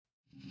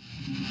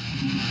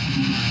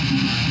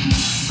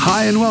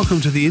Hi, and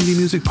welcome to the Indie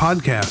Music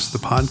Podcast, the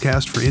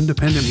podcast for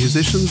independent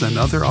musicians and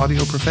other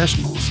audio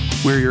professionals.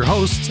 We're your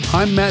hosts.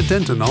 I'm Matt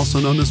Denton, also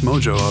known as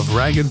Mojo of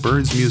Ragged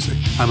Birds Music.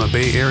 I'm a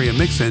Bay Area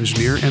mix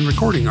engineer and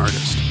recording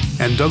artist.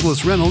 And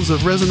Douglas Reynolds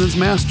of Resonance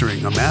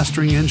Mastering, a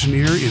mastering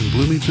engineer in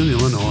Bloomington,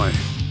 Illinois.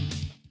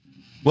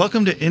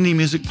 Welcome to Indie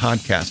Music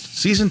Podcast,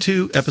 Season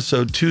 2,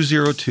 Episode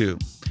 202.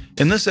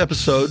 In this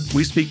episode,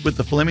 we speak with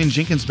the Fleming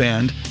Jenkins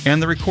Band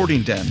and the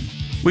Recording Den.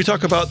 We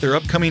talk about their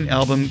upcoming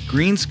album,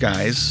 Green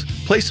Skies,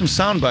 play some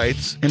sound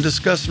bites, and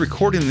discuss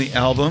recording the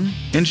album,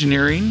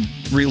 engineering,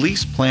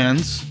 release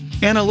plans,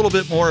 and a little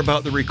bit more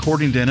about the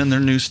Recording Den and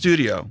their new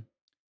studio.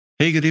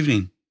 Hey, good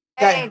evening.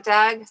 Hey,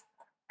 Doug.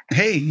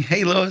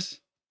 Hey, Lois.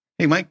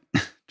 Hey, Mike.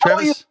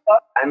 Travis.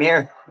 I'm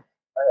here.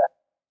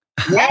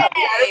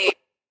 Hey.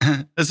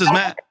 This is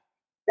Matt.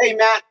 Hey,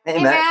 Matt.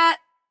 Hey, Matt.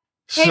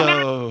 Hey,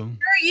 So,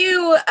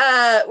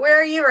 Where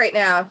are you right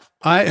now?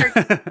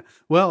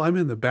 Well, I'm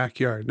in the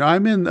backyard. No,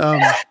 I'm in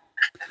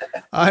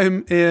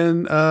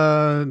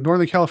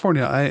Northern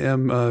California. I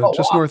am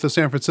just north of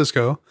San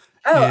Francisco.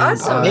 Oh, And,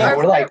 awesome. yeah,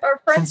 we're like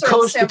our friends from are in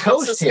coast San to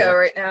coast Francisco here.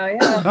 right now.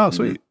 Yeah. Oh,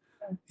 sweet.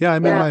 Yeah,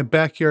 I'm in Yeah. my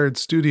backyard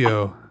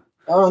studio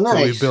Oh, that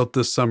we nice. built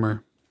this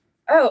summer.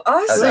 Oh,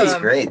 awesome. Oh, that's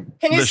great.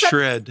 Can you the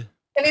shred.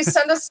 can you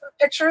send us some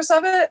pictures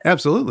of it?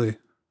 Absolutely.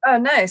 Oh,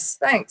 nice.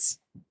 Thanks.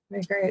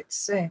 It'd be great to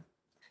see.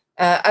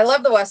 I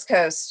love the West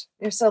Coast.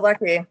 You're so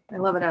lucky. I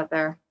love it out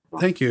there.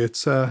 Thank you.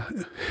 It's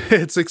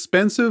it's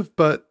expensive,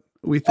 but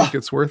we think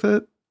it's worth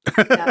it.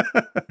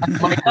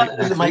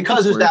 My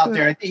cousin's out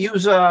there. I think he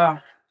was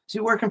is he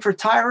working for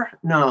Tyra?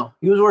 No,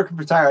 he was working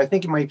for Tyra. I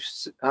think he might.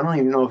 I don't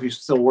even know if he's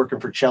still working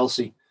for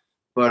Chelsea,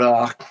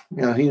 but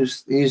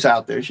he's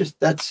out there. It's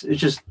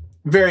just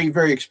very,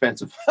 very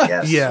expensive.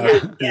 Yes.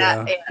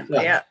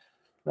 Yeah.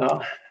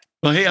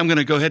 Well, hey, I'm going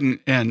to go ahead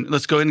and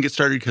let's go ahead and get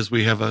started because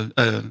we have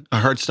a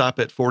hard stop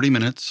at 40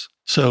 minutes.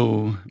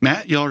 So,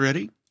 Matt, you all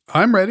ready?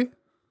 I'm ready.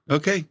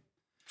 Okay.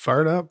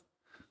 Fired up.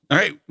 All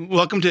right.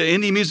 Welcome to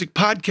Indie Music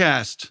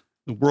Podcast,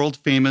 the world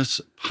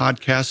famous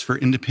podcast for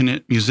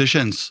independent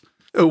musicians.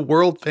 Oh,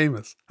 world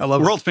famous. I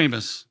love World it.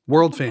 famous.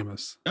 World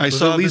famous. I With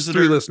saw at a least visitor-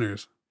 3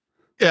 listeners.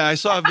 Yeah, I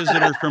saw a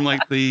visitor from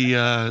like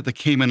the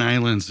Cayman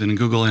Islands in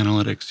Google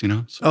Analytics, you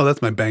know? So, Oh,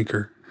 that's my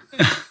banker.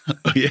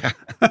 oh, yeah.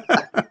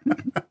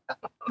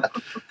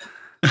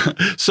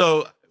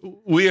 So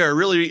we are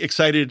really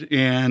excited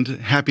and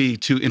happy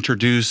to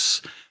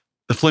introduce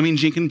the Fleming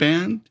Jenkins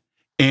Band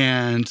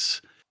and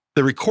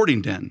the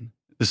Recording Den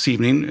this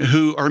evening,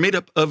 who are made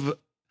up of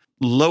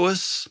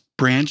Lois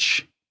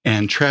Branch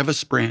and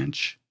Travis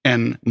Branch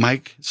and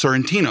Mike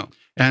Sorrentino.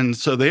 And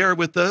so they are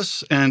with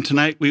us. And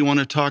tonight we want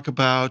to talk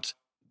about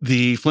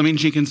the Fleming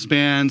Jenkins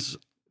Band's,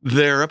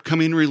 their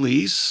upcoming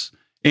release,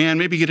 and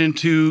maybe get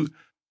into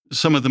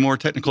some of the more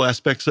technical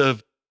aspects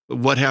of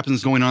what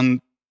happens going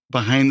on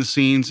behind the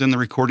scenes in the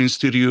recording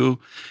studio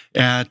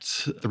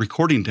at the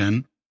Recording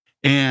Den.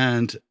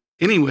 And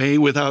anyway,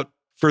 without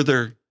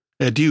further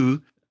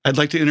ado, I'd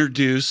like to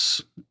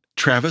introduce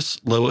Travis,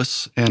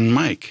 Lois, and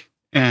Mike,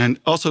 and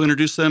also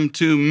introduce them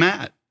to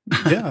Matt.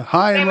 Yeah.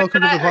 Hi, and Hey,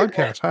 welcome to the Matt.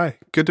 podcast. Hi.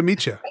 Good to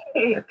meet you.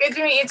 Good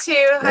to meet you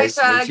too. Nice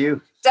to Hi, meet Doug.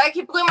 you. Doug,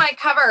 you blew my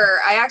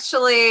cover. I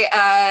actually,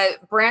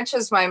 Branch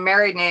is my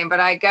married name, but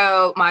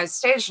my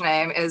stage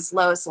name is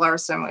Lois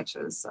Larson, which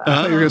is I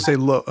thought you were going to say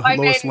My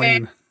Lois maiden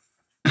Lane.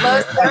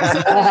 Lois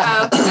Larson.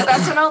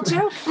 That's an old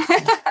joke.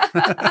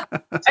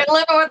 I've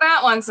living with that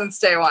one since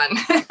day one.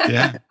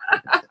 Yeah.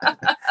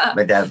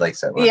 My dad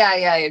likes that one.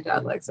 Yeah, your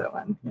dad likes that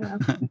one. Yeah.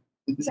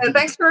 So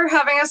thanks for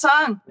having us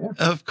on.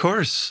 Of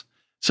course.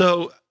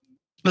 So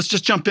let's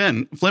just jump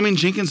in. Fleming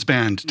Jenkins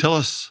Band, tell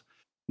us,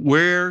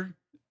 where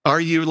are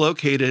you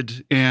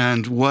located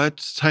and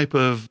what type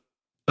of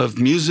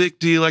music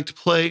do you like to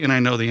play? And I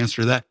know the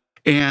answer to that.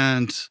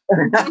 And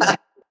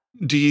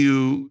do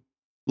you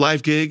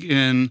live gig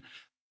in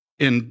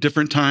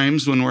different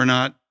times when we're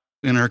not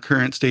in our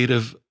current state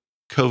of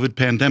COVID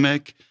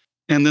pandemic?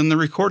 And then the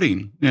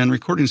recording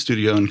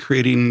studio and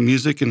creating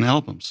music and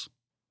albums.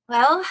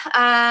 Well,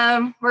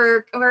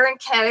 we're in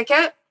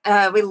Connecticut.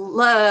 We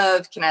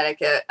love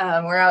Connecticut.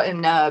 We're out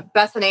in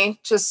Bethany,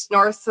 just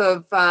north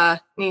of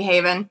New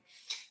Haven.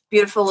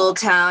 Beautiful little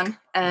town,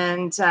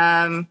 and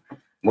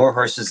More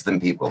horses than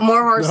people.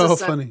 more horses. Oh,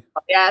 than- funny.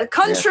 Yeah,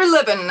 country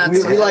living. That's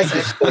We what like I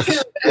this.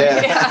 say.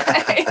 Yeah.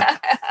 yeah.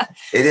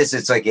 It is.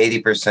 It's like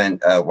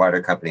 80%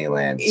 water company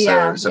land.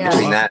 Yeah, So yeah.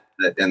 between that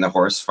and the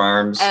horse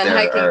farms, And there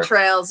hiking are,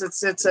 trails.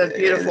 It's a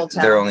beautiful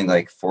town. There are only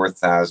like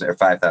 4,000 or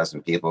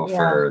 5,000 people Yeah.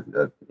 for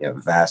a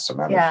vast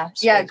amount Yeah, of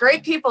yeah, space.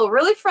 great people,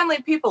 really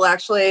friendly people,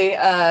 actually.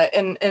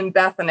 In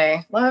Bethany,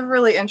 a lot of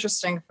really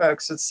interesting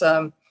folks. It's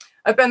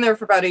I've been there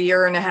for about 1.5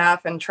 years,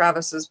 and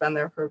Travis has been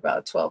there for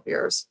about 12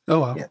 years. Oh,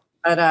 wow. Yeah.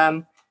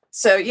 But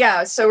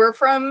so we're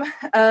from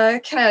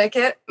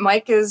Connecticut.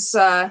 Mike is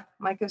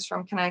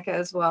from Connecticut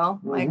as well.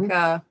 Mhm.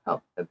 Mike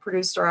helped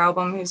produced our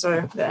album. He's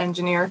the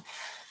engineer,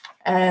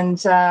 and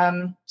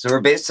So we're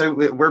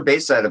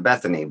based out of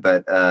Bethany,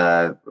 but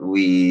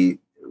we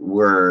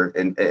were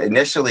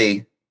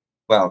initially,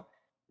 well,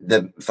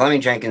 the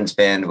Fleming Jenkins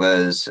band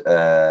was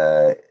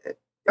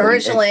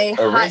Originally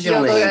called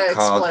Explosion.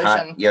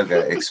 Hot Yoga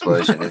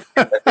Explosion.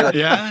 I feel like,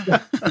 Yeah.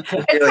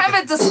 It's kind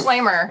of a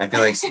disclaimer. I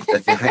feel like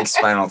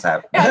Spinal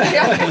Tap.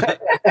 Yeah.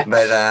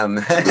 But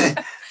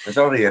there's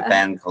already a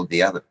band called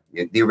the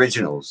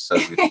Originals, so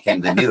it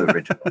became the new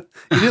Original.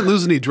 You didn't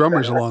lose any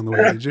drummers along the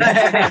way, did you?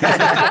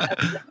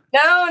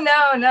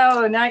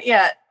 No, not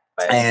yet.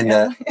 But,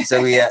 And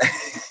so we,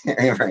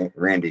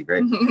 Randy,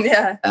 great.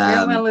 yeah, we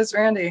don't want to lose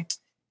Randy.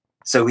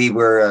 So we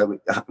were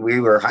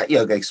Hot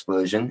Yoga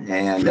Explosion,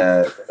 and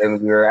we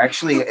were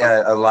actually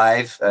a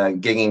live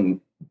gigging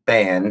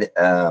band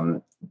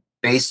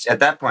based at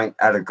that point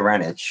out of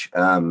Greenwich,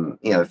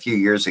 a few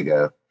years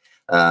ago,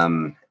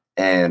 and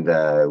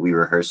we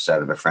rehearsed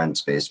out of a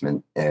friend's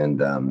basement,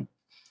 and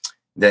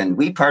then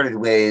we parted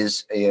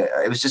ways.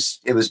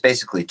 It was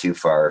basically too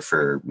far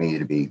for me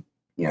to be.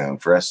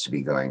 For us to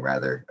be going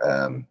rather.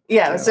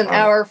 It was an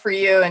hour for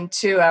you and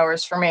 2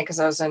 hours for me because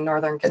I was in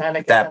Northern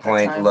Connecticut. At that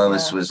point,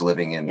 Lois was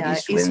living in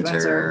East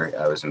Windsor.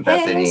 I was in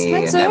Bethany,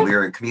 and then we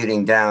were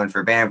commuting down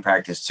for band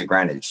practice to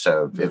Greenwich.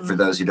 So for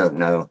those who don't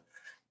know,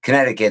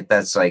 Connecticut,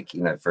 that's like,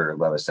 for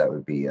Lois, that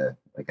would be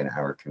like an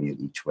hour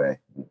commute each way.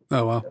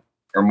 Oh, wow.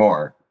 Or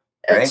more.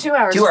 Right? 2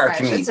 hours. 2 hour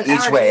commute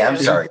each way. I'm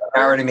sorry.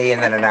 An hour to me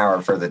and then an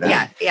hour further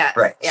down. Yeah.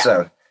 Right. Yeah.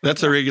 So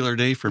That's a regular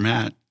day for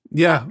Matt.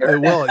 Yeah.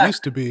 Well, it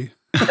used to be.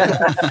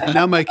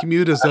 Now my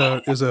commute is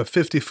a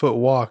 50-foot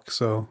walk.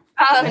 So.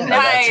 Oh, that's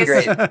nice.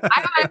 great.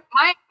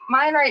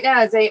 Mine right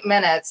now is 8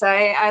 minutes.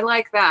 I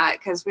like that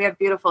because we have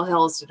beautiful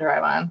hills to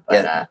drive on.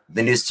 But,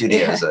 the new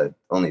studio is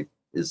only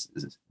is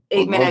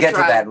 8 minutes. We'll get to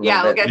that.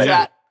 We'll get to Yeah.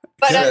 that.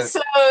 But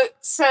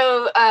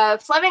so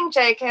Fleming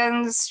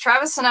Jenkins,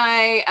 Travis and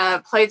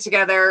I played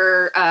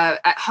together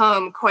at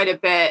home quite a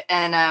bit,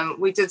 and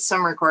we did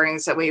some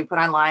recordings that we put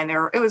online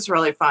there. It was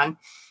really fun,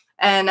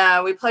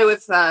 and we play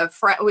with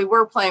we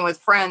were playing with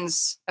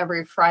friends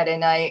every Friday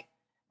night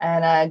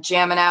and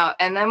jamming out,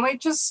 and then we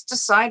just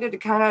decided to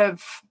kind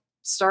of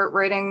start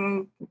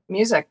writing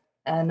music,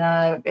 and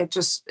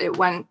it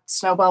went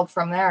snowballed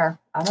from there.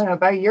 I don't know,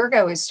 about a year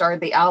ago we started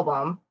the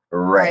album.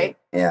 Right.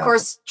 Yeah. Of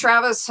course,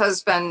 Travis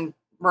has been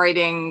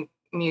writing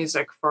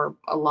music for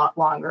a lot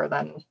longer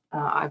than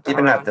I've been.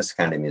 Even around. not this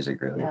kind of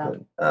music, really, Yeah.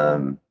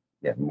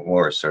 but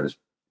more sort of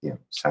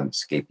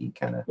soundscapey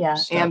kind of.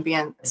 stuff.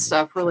 Ambient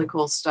stuff, really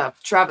cool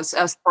stuff. Travis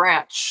S.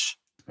 Branch.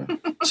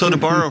 So to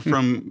borrow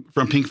from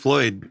Pink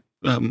Floyd,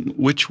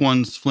 which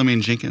one's Fleming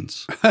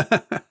Jenkins?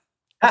 What?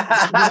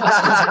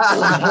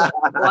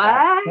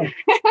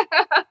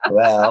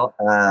 Well,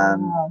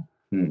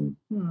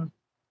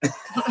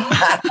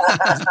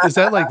 Is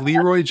that like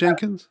Leroy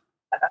Jenkins?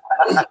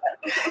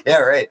 yeah,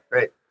 right.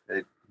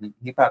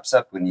 He pops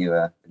up when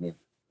you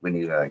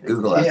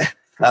Google it. Yeah.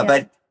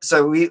 But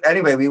so we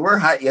were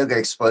Hot Yoga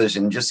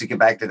Explosion. Just to get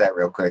back to that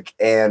real quick,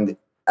 and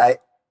I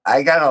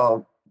got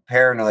all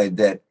paranoid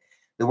that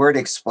the word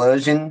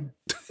explosion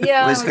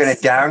was going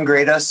to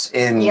downgrade us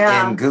in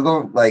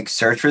Google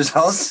search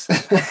results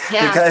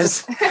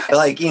because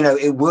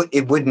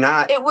it would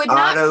not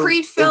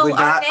pre-fill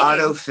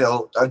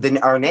autofill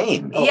our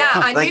name.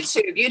 On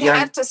YouTube, you'd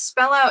have to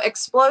spell out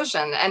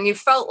explosion, and you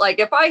felt like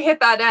if I hit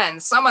that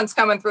end, someone's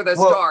coming through this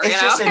door.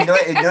 It's just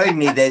annoyed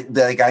me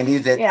that I knew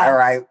that,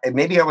 or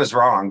maybe I was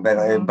wrong,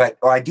 but but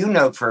I do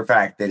know for a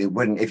fact that it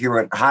wouldn't. If you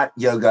wrote Hot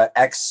Yoga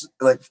X,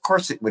 of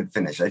course it would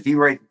finish. If you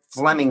write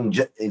Fleming,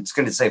 it's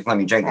going to say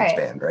Fleming Jenkins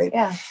Band, right?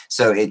 Yeah.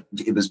 So it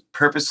was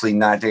purposely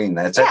not doing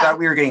that. So I thought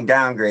we were getting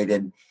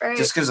downgraded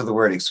just because of the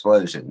word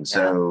explosion.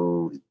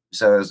 So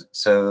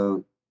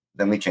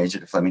then we changed it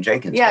to Fleming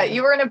Jenkins. Yeah, Band.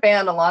 you were in a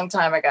band a long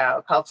time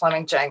ago called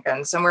Fleming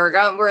Jenkins, and we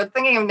were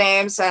thinking of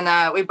names,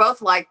 and we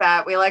both like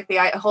that. We like the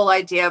whole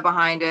idea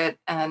behind it,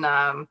 and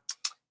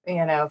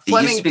Fleming.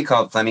 It used to be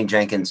called Fleming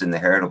Jenkins and the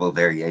Heritable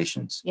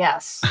Variations.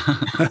 Yes.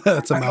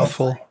 That's a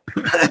mouthful.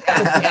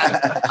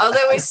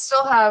 Although we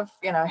still have,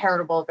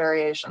 heritable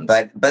variations.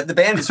 But the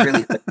band is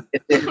really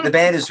the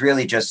band is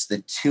really just the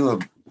two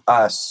of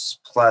us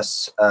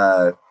plus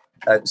a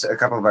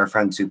couple of our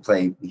friends who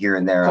play here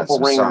and there on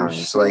some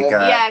songs.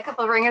 a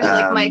couple of ringers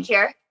like Mike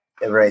here.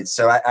 Right.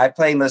 So I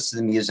play most of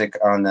the music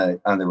on the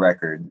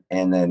record,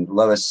 and then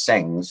Lois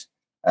sings.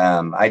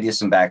 I do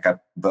some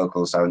backup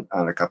vocals on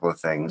a couple of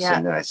things,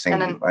 and then I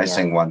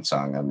sing one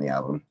song on the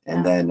album,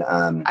 and then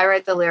I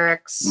write the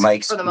lyrics.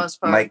 For the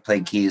most part. Mike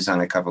played keys on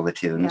a couple of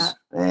tunes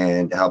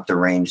and helped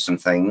arrange some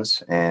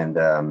things,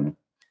 and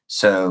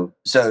so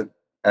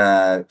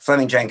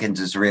Fleming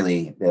Jenkins is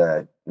really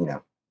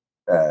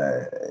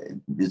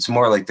it's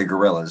more like the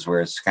Gorillaz,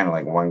 where it's kind of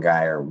like one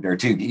guy or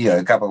two,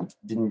 a couple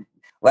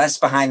less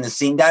behind the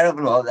scene. I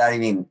don't know. I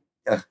mean.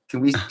 Can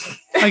we?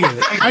 I get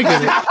it.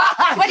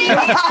 What do you mean?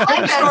 I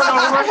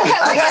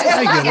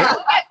get it.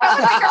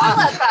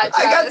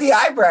 I got the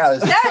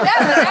eyebrows. No.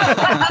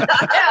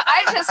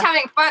 I'm just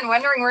having fun,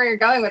 wondering where you're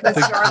going with this.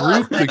 The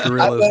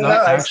Gorillaz,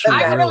 not actual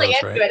I'm really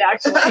Gorillaz, into it,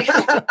 actually.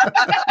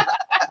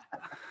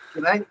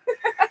 Can I?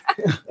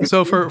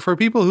 So for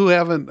people who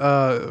haven't,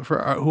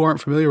 who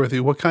aren't familiar with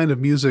you, what kind of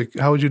music?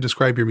 How would you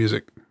describe your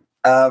music?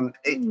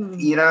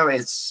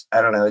 It's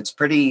I don't know. It's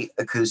pretty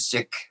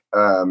acoustic.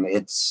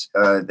 There's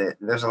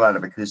a lot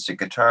of acoustic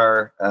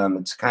guitar.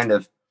 It's kind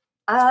of.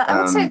 I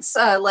would say it's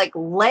like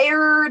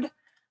layered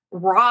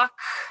rock.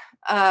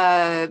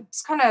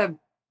 It's kind of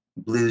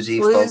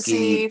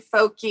bluesy,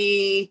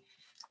 folky.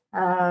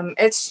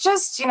 It's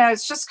just,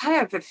 it's just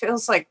it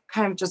feels like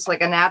kind of just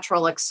like a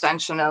natural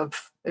extension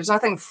of. There's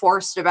nothing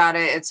forced about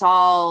it. It's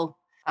all.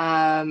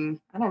 I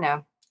don't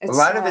know. It's, a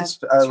lot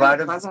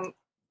of pleasant.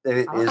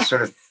 It is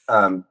sort of.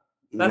 I'm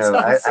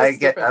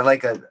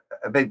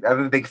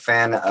a big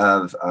fan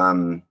of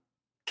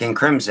King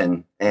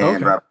Crimson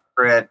and Robert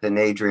Fripp and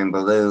Adrian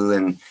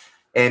Belew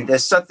and the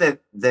stuff that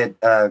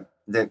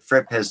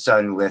Fripp has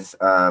done with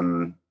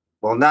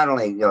not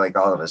only like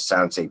all of his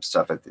soundscape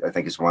stuff I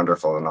think is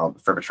wonderful and all the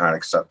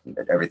Frippatronic stuff and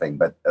everything,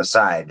 but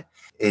aside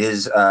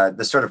is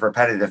the sort of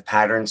repetitive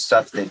pattern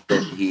stuff that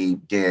he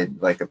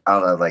did like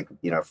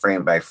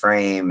frame by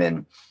frame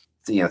and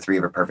Three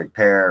of a Perfect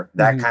Pair,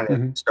 that kind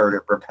of sort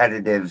of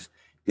repetitive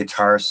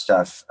guitar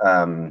stuff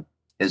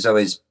has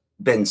always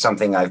been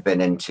something I've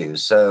been into.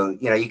 So,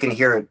 you can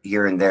hear it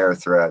here and there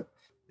throughout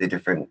the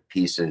different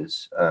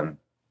pieces. I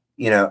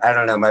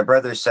don't know. My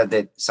brother said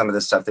that some of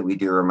the stuff that we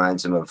do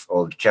reminds him of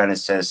old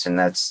Genesis, and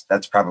that's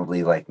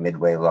probably like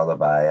Midway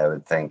Lullaby, I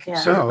would think.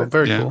 Yeah.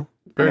 Very cool.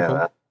 Very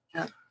cool.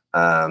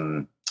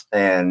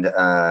 And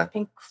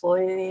Pink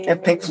Floyd. Yeah,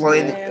 Pink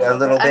Floyd a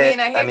little bit.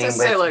 I hate to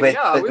say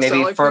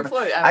maybe Pink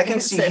Floyd. I can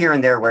see here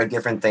and there where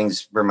different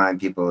things remind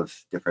people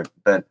of different,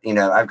 but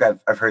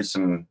I've heard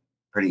some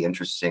pretty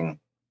interesting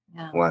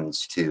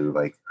ones too.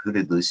 Like, who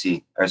did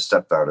Lucy, our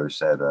stepdaughter,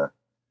 said?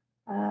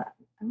 I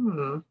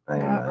don't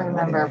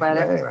remember, but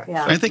anyway.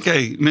 I think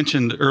I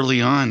mentioned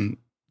early on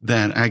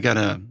that I got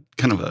a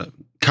kind of a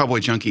Cowboy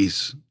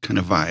Junkies kind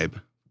of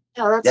vibe.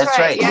 Oh, that's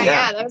right.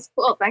 Yeah, that was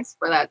cool. Thanks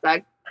for that,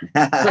 Doug.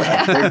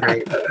 They're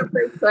great.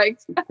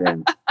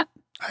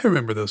 I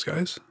remember those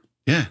guys.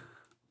 Yeah.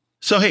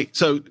 So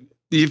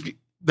you've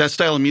that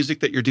style of music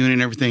that you're doing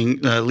and everything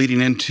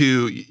leading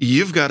into,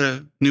 you've got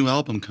a new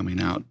album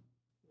coming out.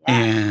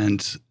 Yeah.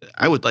 And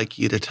I would like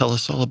you to tell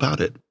us all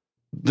about it.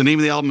 The name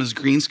of the album is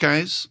Green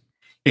Skies.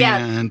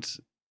 And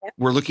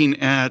we're looking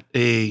at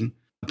a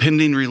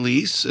pending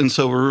release. And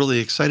so we're really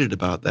excited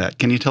about that.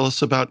 Can you tell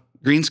us about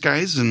Green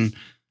Skies and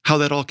how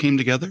that all came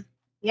together?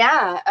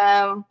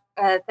 Yeah.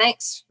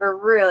 Thanks. We're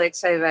really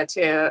excited about it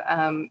too.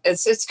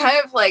 It's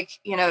kind of like,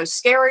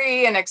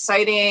 scary and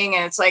exciting.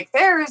 And it's like,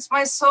 there is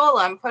my soul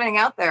I'm putting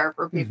out there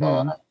for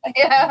people.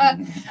 Yeah.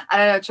 I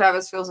don't know if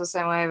Travis feels the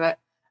same way, but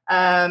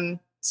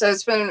so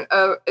it's been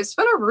a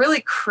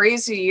really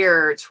crazy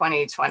year,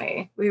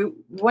 2020. We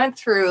went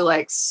through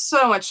like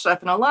so much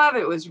stuff, and a lot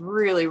of it was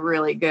really,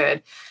 really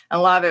good. And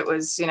a lot of it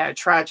was,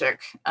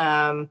 tragic.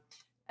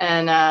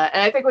 And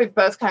I think we've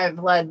both kind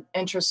of led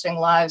interesting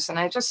lives. And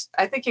I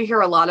think you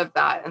hear a lot of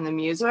that in the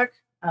music.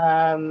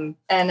 And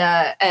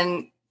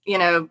when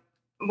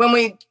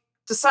we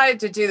decided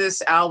to do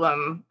this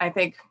album, I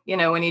think,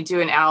 when you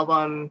do an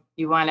album,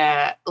 you want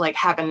to like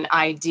have an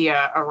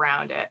idea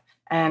around it.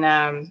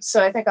 And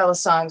so I think all the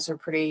songs are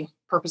pretty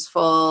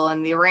purposeful,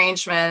 and the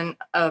arrangement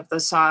of the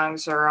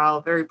songs are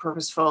all very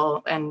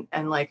purposeful and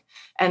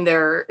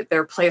their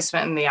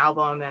placement in the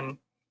album. And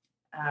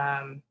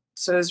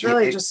so it's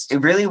really it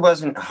really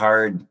wasn't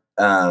hard.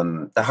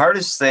 The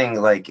hardest thing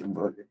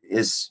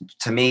is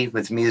to me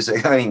with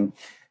music, I mean,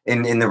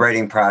 in the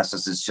writing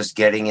process is just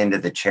getting into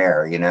the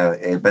chair,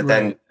 but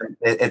then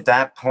at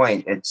that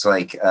point it's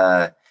like,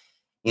 it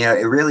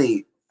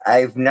really,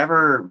 I've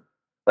never,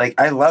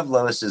 I love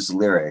Lois's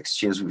lyrics.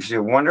 She's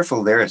a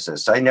wonderful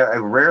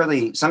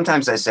lyricist.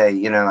 Sometimes I say,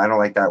 I don't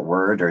like that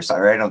word or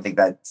I don't think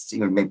that's,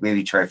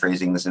 maybe try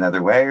phrasing this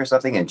another way or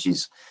something. And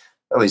she's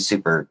always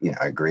super,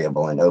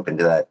 agreeable and open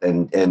to that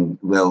and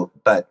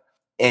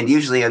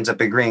usually ends up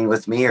agreeing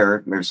with me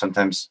or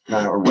sometimes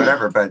not or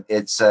whatever, but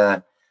it's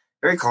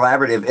very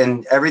collaborative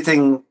and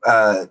everything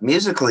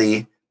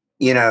musically,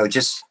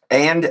 just,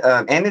 and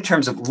in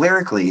terms of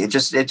lyrically, it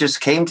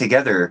just came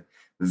together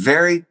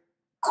very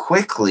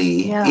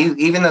quickly,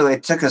 even though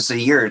it took us a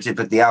year to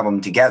put the album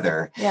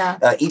together.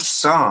 Each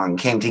song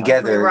came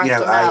together,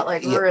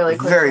 really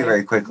quickly. Very,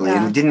 very quickly,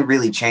 and it didn't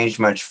really change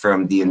much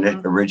from the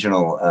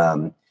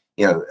original,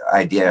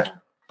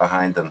 idea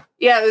behind them.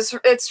 Yeah,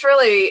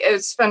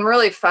 it's been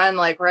really fun,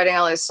 writing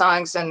all these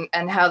songs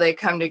and how they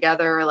come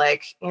together.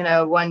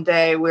 One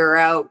day we were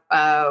out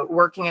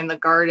working in the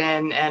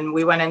garden and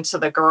we went into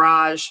the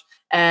garage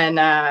and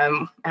I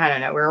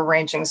don't know, we were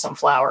arranging some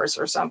flowers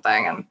or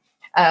something and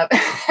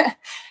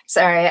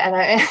sorry, and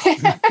I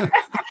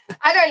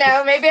don't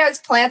know. Maybe I was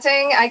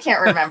planting. I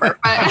can't remember.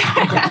 I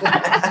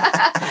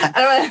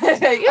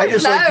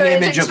just like the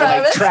image of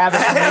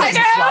Travis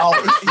arranging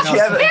flowers.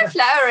 You're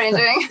flower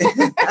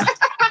arranging.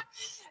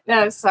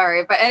 No,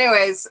 sorry, but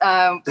anyways,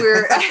 I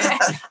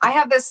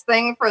have this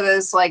thing for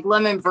this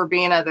lemon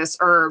verbena, this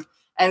herb,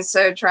 And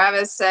so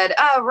Travis said,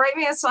 "Oh, write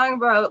me a song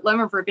about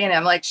lemon verbena."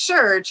 I'm like,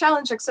 "Sure,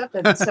 challenge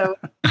accepted." So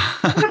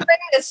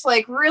it's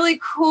like really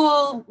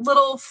cool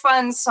little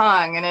fun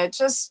song, and it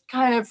just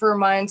kind of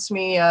reminds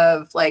me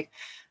of like,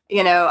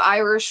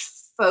 Irish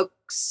folk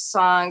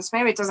songs.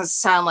 Maybe it doesn't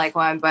sound like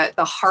one, but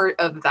the heart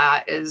of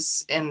that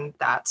is in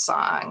that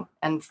song,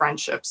 and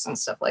friendships and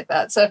stuff like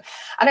that. So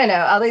I don't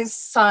know. All these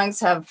songs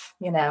have,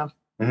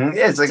 Mm-hmm.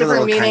 Yeah, it's like a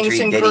different little meanings country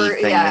and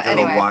ditty thing, like a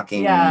little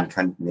walking. Yeah.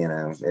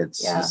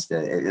 It's Yeah. just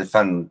a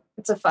fun.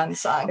 It's a fun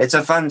song. It's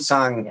a fun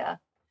song. Yeah.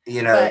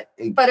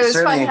 But it was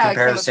certainly fun in how it came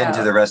comparison to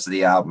about. the rest of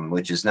the album,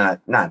 which is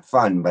not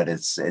fun, but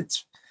it's a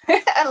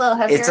little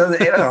heavier. It's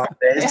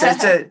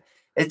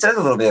a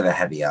little bit of a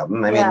heavy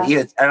album. I mean,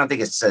 I don't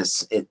think it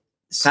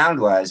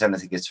sound wise. I don't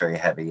think it's very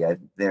heavy.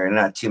 There are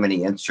not too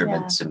many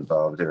instruments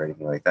involved or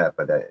anything like that.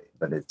 But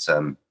it's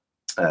How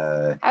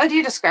would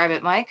you describe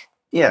it, Mike?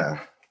 Yeah.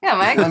 Yeah,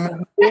 Mike.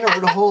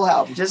 The whole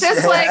album. Just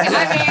like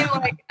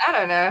I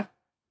don't know.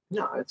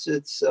 No, it's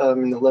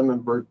the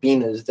lemon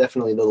verbena is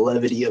definitely the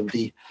levity of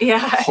the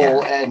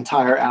whole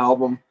entire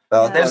album.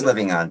 Well, there's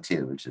Living On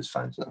too, which is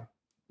fun. So.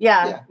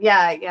 Yeah.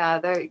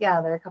 There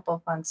are a couple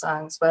of fun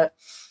songs, but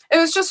it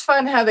was just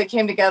fun how they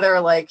came together.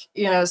 Like,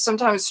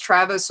 sometimes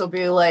Travis will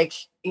be like,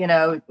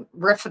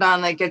 riffing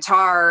on the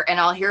guitar, and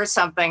I'll hear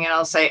something and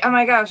I'll say, "Oh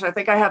my gosh, I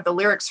think I have the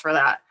lyrics for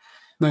that."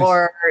 Nice.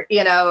 Or,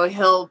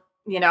 he'll,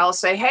 I'll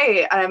say,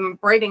 "Hey, I'm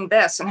writing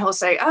this," and he'll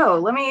say, "Oh,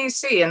 let me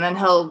see." And then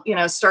he'll,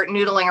 start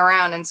noodling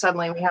around, and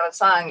suddenly we have a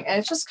song. And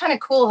it's just kind of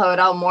cool how it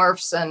all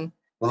morphs. And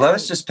well,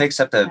 Lois just picks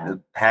up the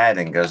pad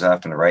and goes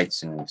off and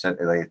writes, and so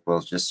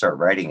we'll just start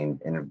writing,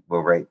 and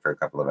we'll write for a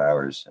couple of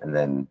hours, and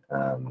then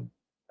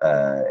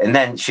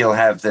she'll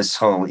have this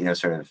whole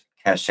sort of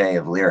cachet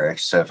of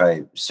lyrics. So if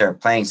I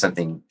start playing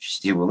something,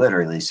 she will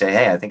literally say,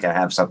 "Hey, I think I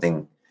have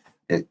something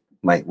that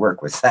might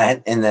work with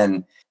that," and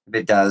then if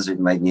it does, it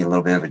might need a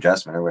little bit of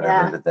adjustment or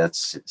whatever. But that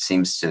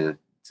seems to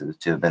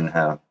have been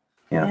how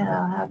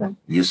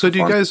So do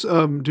you guys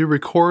do you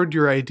record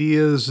your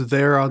ideas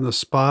there on the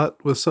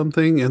spot with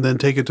something and then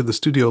take it to the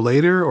studio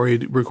later, or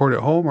you record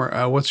at home, or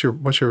what's your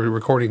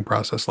recording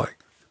process like?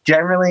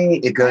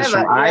 Generally, it goes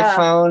from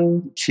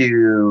iPhone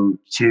to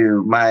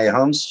my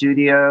home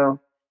studio,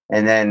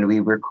 and then we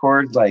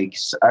record I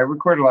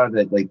record a lot of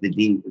it,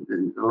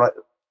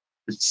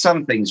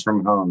 some things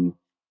from home,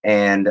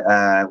 and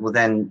we'll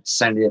then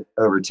send it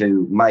over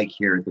to Mike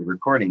here at the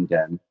recording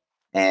den,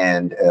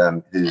 and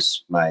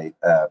who's my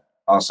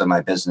also my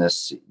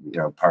business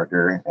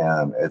partner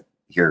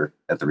here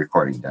at the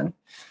recording den,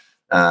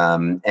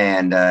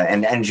 and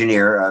an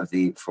engineer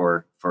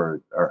for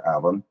our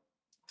album.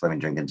 Fleming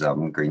Jenkins'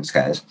 album, Green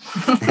Skies.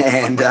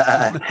 And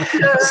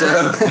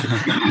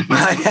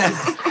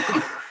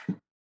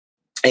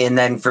and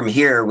then from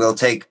here, we'll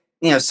take,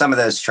 some of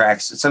those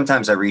tracks.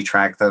 Sometimes I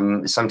retrack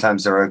them.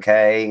 Sometimes they're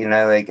okay.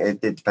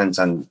 It depends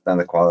on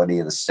the quality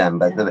of the stem.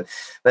 But the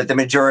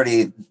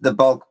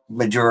bulk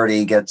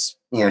majority gets,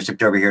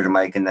 shipped over here to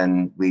Mike. And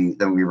then we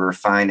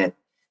refine it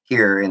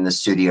here in the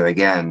studio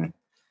again.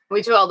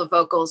 We do all the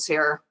vocals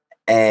here.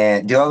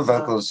 And do all the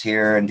vocals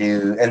here and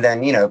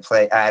then,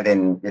 add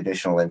in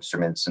additional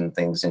instruments and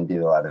things and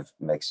do a lot of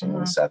mixing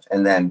and stuff.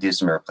 And then do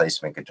some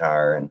replacement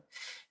guitar.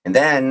 And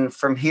then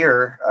from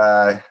here,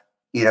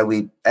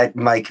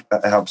 Mike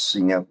helps,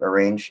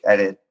 arrange,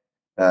 edit,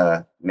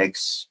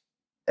 mix,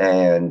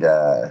 and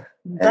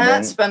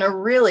that's been a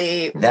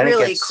really,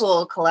 really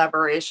cool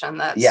collaboration.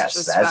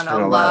 That's been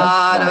a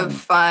lot of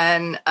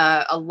fun.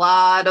 A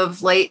lot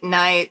of late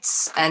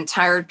nights and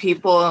tired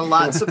people and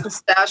lots of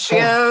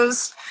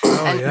pistachios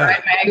and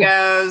dried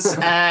mangoes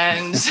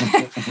and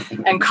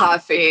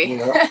coffee.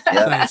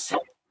 Nice.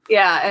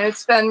 And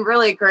it's been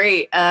really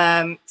great.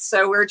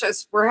 So we're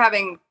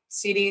having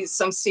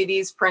some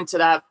CDs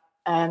printed up,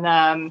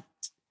 and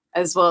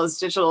as well as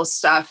digital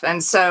stuff.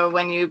 And so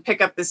when you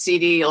pick up the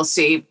CD, you'll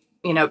see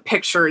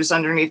pictures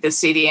underneath the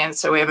CD, and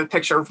so we have a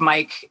picture of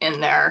Mike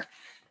in there,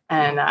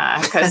 and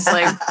because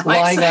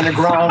lying on the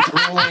ground,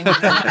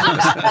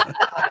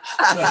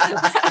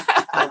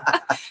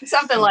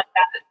 something like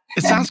that.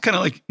 It sounds kind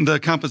of like the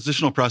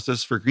compositional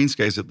process for Green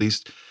Skies, at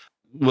least,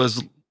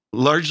 was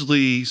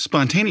largely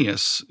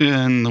spontaneous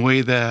in the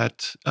way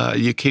that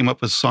you came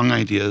up with song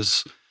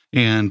ideas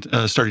and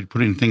started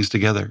putting things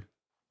together.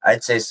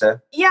 I'd say so.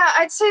 Yeah,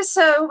 I'd say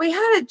so. We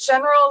had a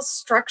general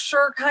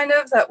structure kind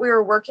of that we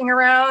were working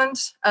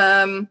around.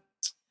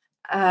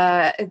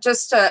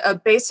 Just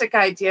a basic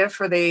idea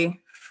for the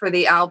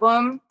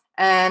album.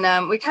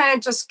 And we kind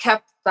of just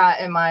kept that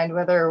in mind,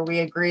 whether we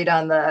agreed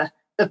on the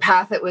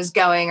path it was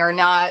going or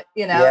not.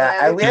 We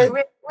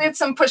had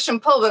some push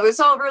and pull, but it was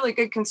all really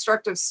good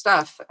constructive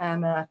stuff.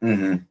 And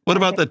what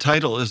about the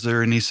title? Is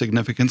there any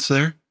significance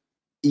there?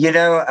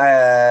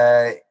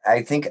 I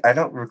think I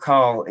don't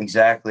recall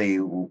exactly.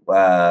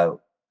 I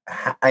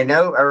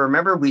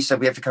remember we said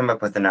we have to come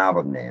up with an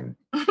album name,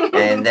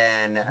 and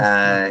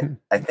then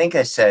I think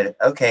I said,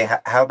 okay,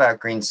 how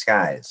about Green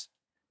Skies?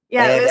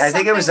 Yeah, And I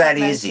think it was something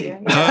that meant easy. to.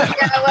 Yeah,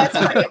 it was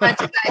pretty much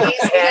that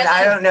easy. And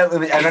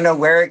I don't know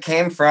where it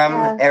came from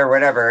or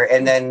whatever.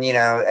 And then,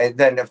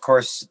 then of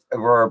course,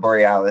 Aurora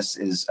Borealis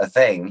is a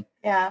thing.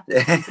 Yeah.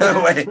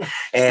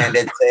 And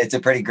it's a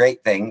pretty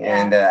great thing.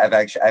 Yeah. And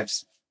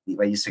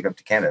I used to go up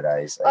to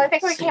Canada. I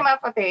think we came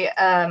up with the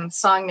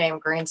song name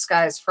Green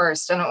Skies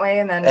first, didn't we?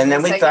 And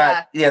then we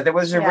thought, there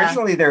was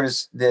originally there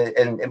was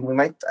and we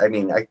might,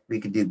 we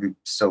could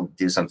still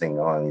do something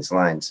along these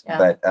lines,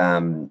 but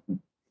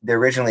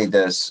originally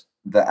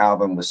the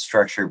album was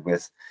structured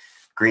with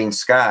Green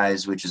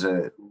Skies, which is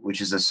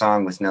a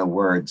song with no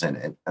words in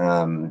it.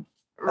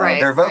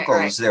 They're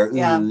vocals, they're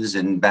oohs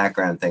and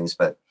background things,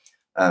 but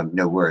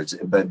no words.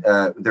 But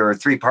there were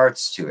 3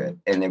 parts to it,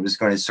 and it was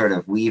going to sort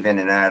of weave in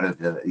and out of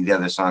the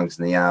other songs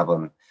in the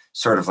album,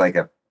 sort of like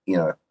a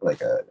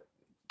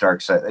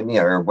Dark Side,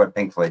 or what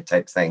Pink Floyd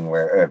type thing,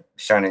 where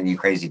 "Shining You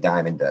Crazy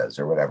Diamond" does,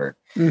 or whatever.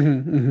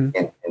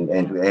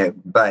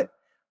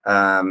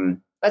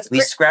 But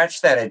we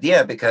scratched that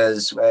idea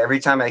because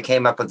every time I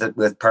came up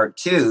with part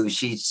 2,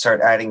 she'd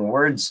start adding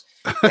words,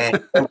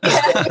 and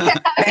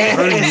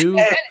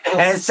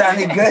it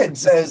sounded good.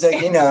 So I was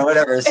like,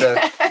 whatever. So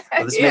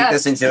let's make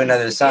this into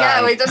another song.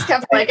 Yeah, we just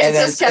kept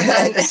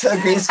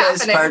so Green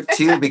Skies Part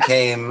 2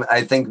 became,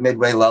 I think,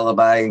 Midway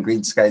Lullaby, and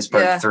Green Skies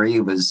Part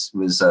 3 was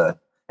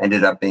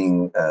ended up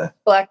being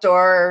Black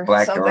Door.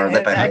 Black Door.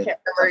 I can't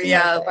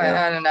remember. But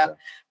I don't know. So.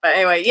 But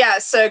anyway,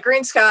 so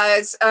Green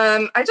Skies.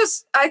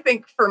 I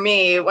think for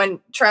me, when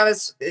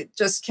Travis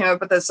just came up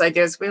with this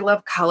idea, we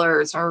love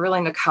colors, and we're really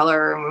into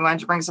color, and we wanted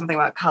to bring something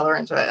about color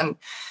into it. And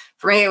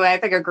for me, when I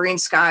think of Green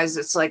Skies,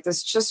 it's like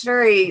this just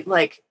very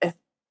like,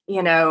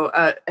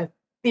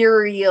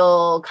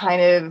 ethereal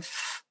kind of,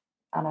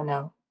 I don't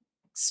know,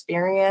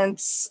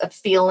 experience, a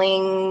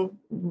feeling,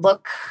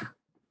 look,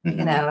 I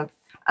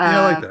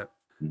like that.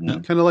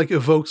 Kind of like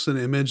evokes an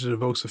image and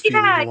evokes a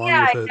feeling along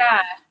with it.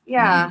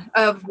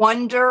 Of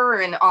wonder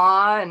and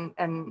awe and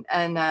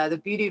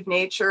the beauty of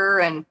nature.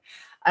 And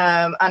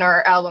on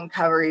our album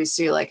cover, you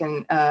see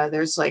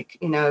there's you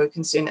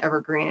can see an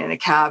evergreen in a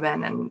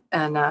cabin,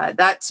 and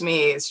that to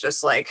me is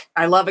just like,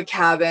 I love a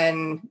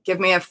cabin. Give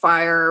me a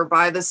fire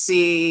by the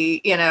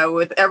sea,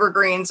 with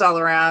evergreens all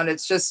around.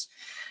 It's just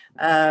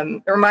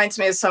it reminds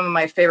me of some of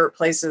my favorite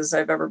places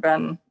I've ever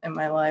been in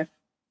my life.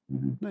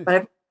 Nice.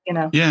 But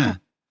yeah.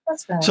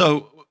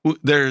 So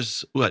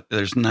there's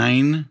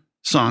 9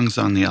 songs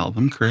on the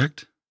album,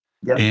 correct?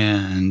 Yeah.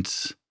 And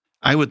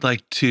I would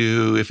like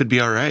to, if it'd be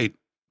all right,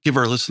 give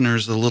our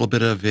listeners a little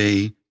bit of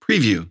a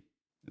preview.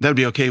 That would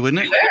be okay,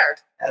 wouldn't it? Sure.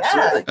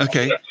 Absolutely. Yeah.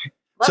 Okay.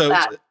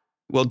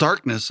 Well,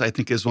 Darkness, I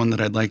think, is one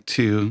that I'd like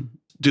to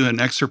do an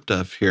excerpt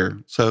of here.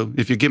 So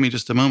if you give me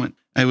just a moment,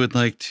 I would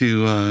like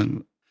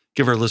to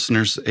give our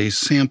listeners a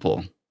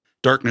sample.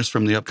 Darkness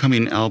from the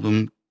upcoming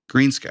album,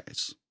 Green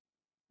Skies.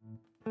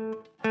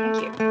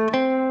 Thank you.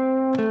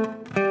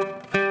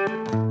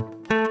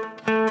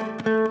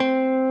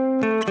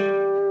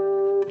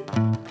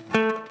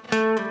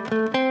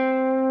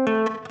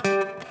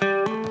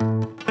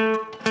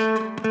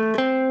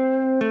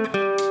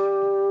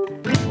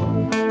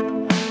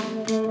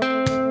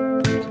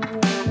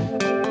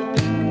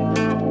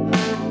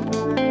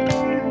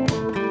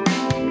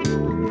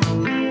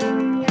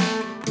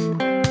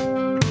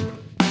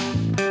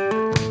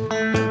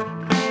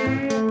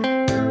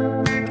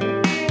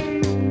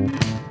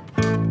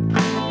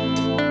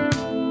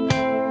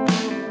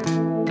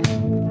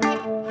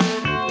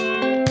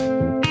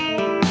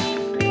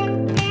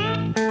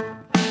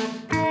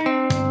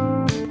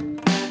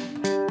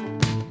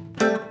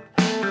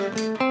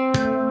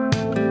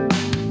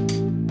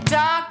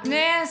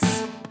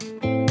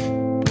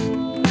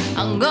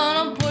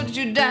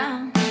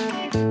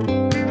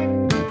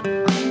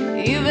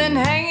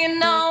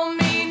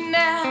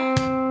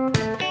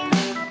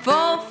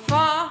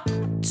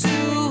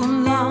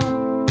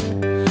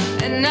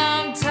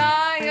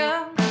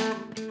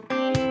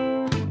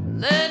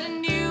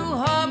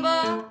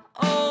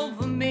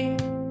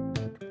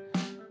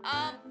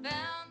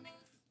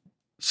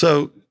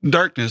 So,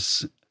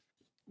 Darkness,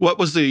 what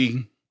was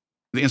the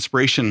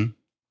inspiration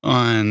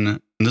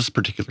on this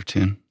particular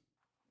tune?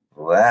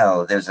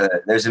 Well, there's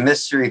a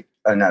mystery.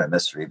 Oh, not a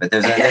mystery, but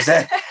there's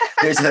a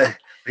what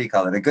do you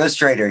call it? A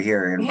ghostwriter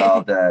here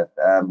involved.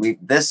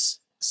 This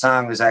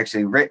song was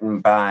actually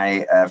written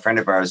by a friend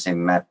of ours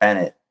named Matt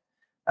Bennett,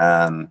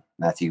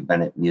 Matthew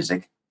Bennett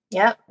Music.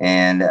 Yep.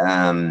 And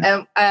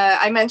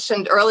I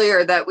mentioned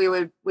earlier that we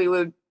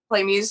would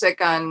play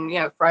music on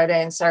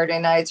Friday and Saturday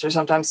nights, or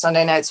sometimes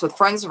Sunday nights, with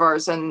friends of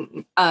ours,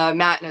 and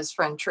Matt and his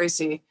friend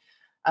Tracy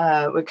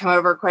would come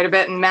over quite a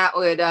bit, and Matt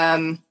would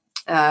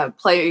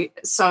play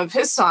some of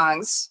his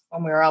songs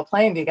when we were all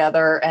playing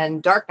together,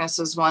 and Darkness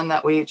is one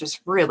that we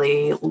just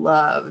really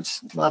loved.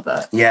 Love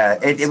it. Yeah,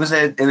 it's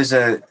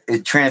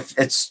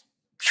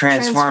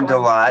transformed a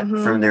lot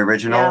from the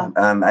original.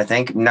 Yeah. I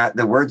think not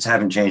the words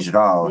haven't changed at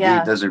all.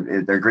 Yeah.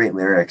 They're great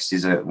lyrics.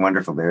 He's a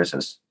wonderful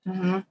lyricist.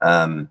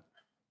 Mm-hmm.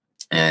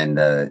 And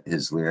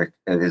his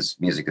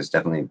music is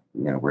definitely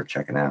worth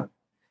checking out.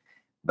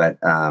 But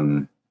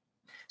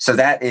So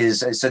that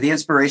is so the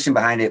inspiration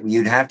behind it.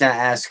 You'd have to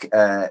ask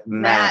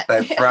Matt,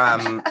 but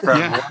from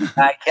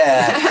like,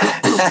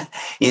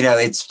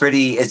 it's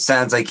pretty. It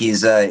sounds like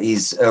he's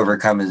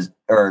overcome his,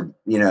 or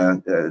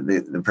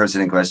the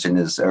person in question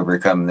has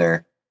overcome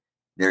their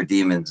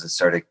demons and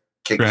sort of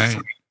kick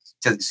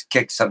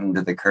something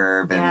to the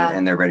curb,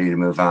 and they're ready to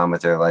move on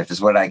with their life.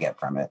 Is what I get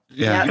from it.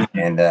 Yeah,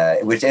 and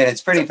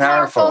it's pretty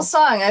powerful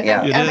song. I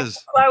think it is.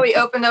 That's why we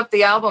opened up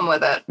the album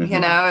with it.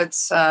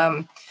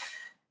 Mm-hmm.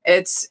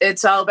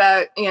 It's all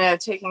about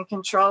taking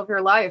control of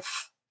your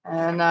life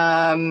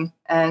and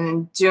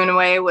doing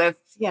away with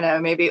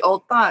maybe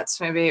old thoughts,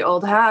 maybe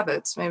old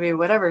habits, maybe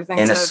whatever things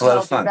in a that have slow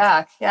held you funk.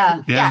 back.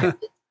 Yeah.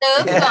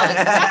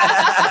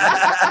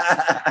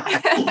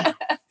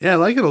 Yeah, I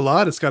like it a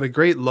lot. It's got a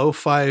great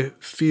lo-fi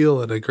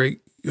feel and a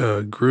great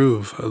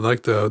groove. I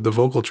like the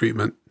vocal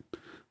treatment.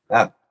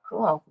 Oh,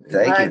 Cool.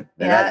 thank you.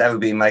 And that would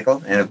be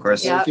Michael, and of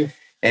course. Yeah.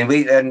 And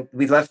we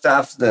left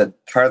off the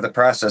part of the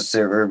process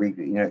there where we,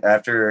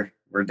 after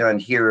we're done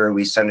here,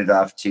 we send it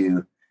off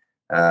to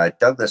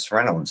Douglas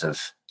Reynolds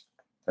of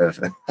Oh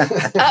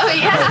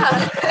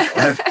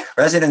yeah. of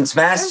Residence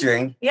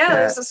Mastering. Yeah,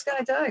 there's this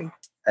guy Doug.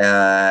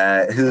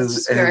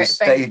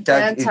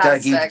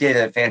 Doug, you did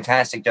a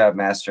fantastic job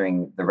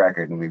mastering the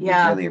record, and we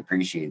really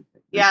appreciate it.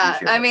 Yeah,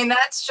 I mean,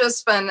 that's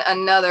just been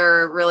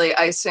another really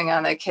icing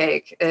on the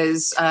cake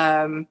is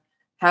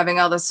having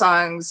all the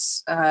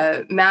songs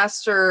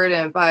mastered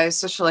and by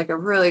such a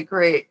really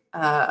great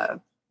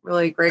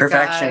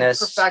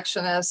perfectionist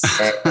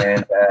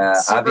and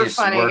obvious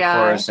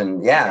workhorse,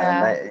 and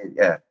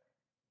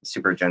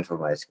super gentle,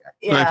 nice guy.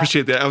 Yeah. I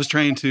appreciate that. I was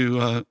trying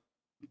to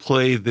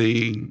play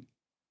the.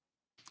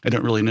 I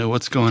don't really know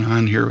what's going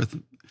on here with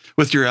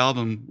your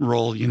album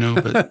roll,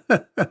 but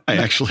I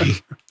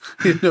actually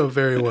You know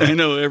very well. I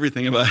know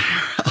everything about your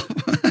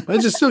album. I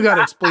just still got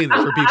to explain it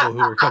for people who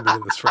are coming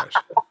to this fresh.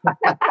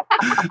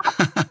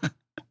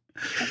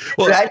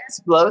 Well, Did I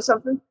just blow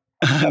something?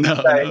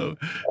 no,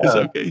 it's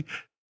okay.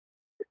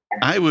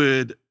 I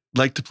would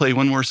like to play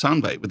one more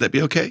soundbite. Would that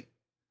be okay?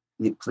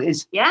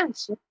 Please. Yeah.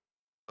 Sure.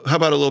 How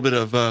about a little bit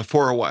of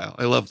For a While?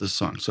 I love this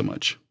song so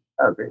much.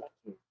 Oh, great.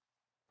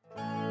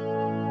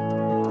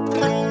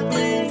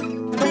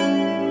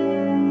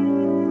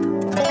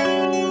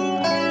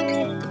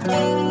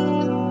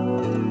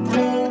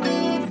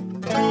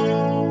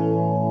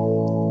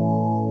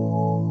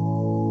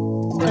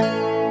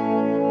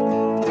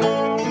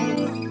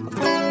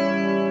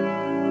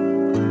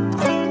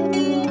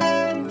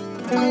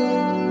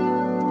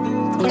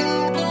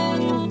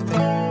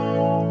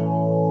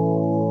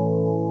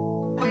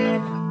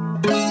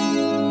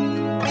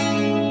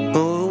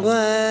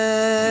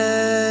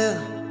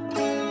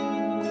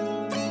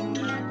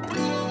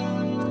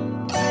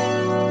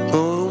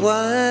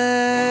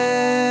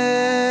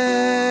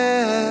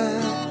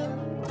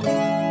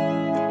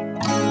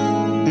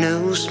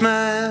 No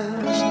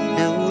smiles,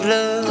 no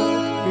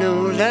love,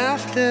 no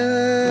laughter.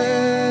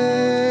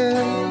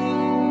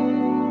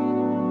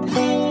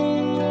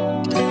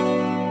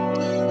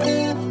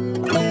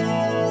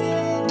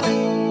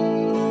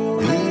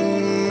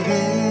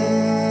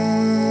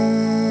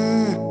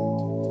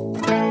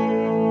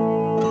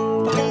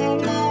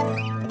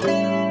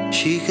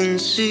 She can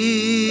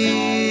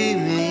see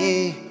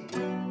me.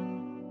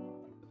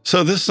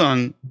 So this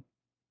song,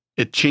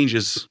 it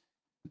changes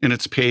in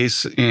its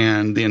pace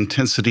and the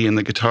intensity in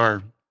the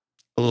guitar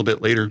a little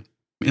bit later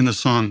in the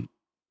song.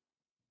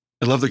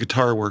 I love the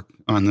guitar work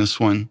on this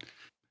one.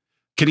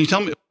 Can you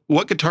tell me,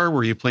 what guitar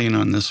were you playing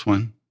on this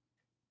one?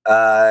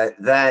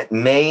 That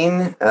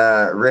main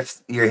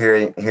riff you're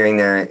hearing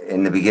there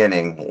in the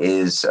beginning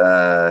is,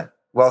 throughout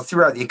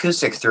the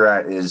acoustic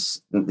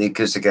is the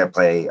acoustic I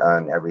play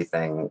on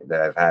everything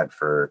that I've had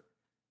for,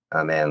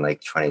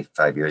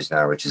 25 years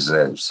now, which is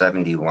a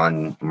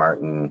 71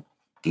 Martin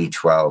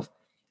D12.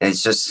 And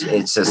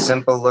it's a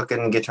simple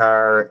looking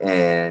guitar,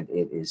 and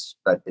it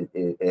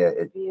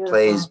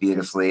plays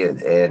beautifully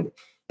and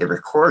it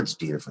records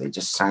beautifully. It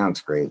just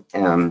sounds great.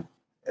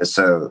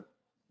 So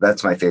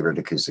that's my favorite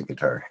acoustic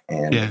guitar,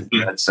 and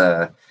that's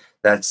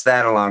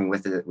that along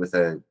with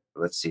a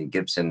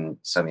Gibson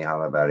semi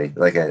hollow body,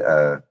 like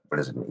a what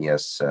is it,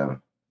 ES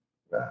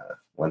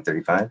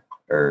 135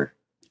 or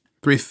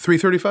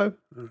 335?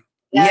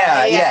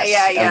 Yeah.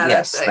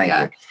 Yes, thank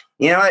you.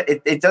 You know what?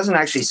 It doesn't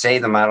actually say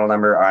the model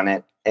number on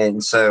it,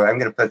 and so I'm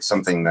going to put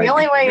something. The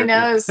only way you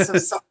know is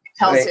if somebody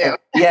tells you.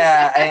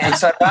 Yeah, and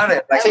so I bought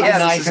it. Like,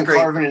 Knife and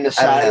carving in the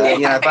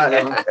side. I bought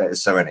it.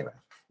 So anyway,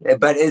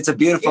 but it's a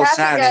beautiful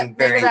sound and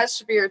very. Maybe that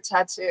should be your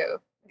tattoo.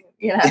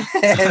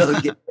 It'll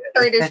get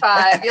 3 to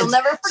 5. You'll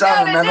never forget so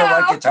I remember it.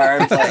 what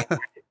guitar I'm playing.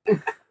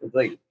 It's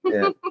like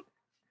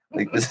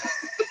this.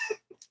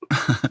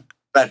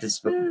 But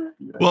it's,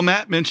 Well,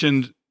 Matt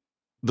mentioned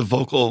the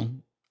vocal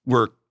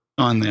work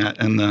on that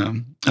and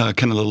the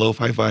kind of the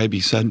lo-fi vibe he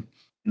said.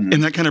 Mm-hmm.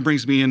 And that kind of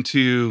brings me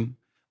into,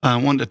 I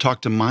wanted to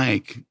talk to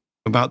Mike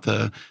about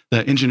the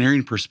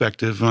engineering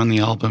perspective on the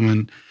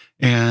album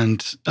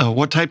and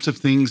what types of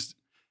things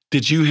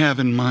did you have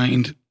in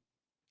mind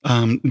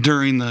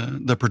during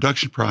the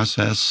production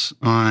process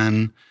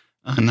on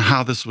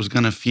how this was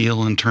going to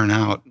feel and turn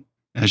out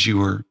as you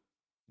were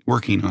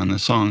working on the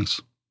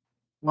songs?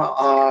 Well,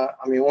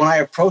 I mean, when I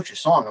approach a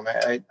song,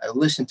 I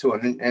listen to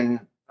it and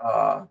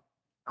I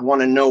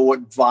want to know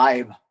what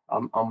vibe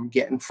I'm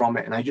getting from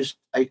it, and I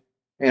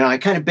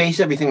kind of base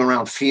everything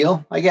around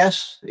feel, I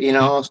guess.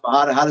 So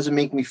how does it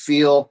make me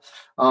feel?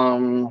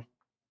 So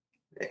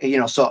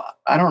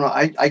I don't know.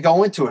 I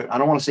go into it. I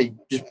don't want to say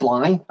just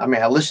blind. I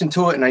mean, I listen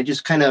to it and I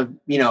just kind of,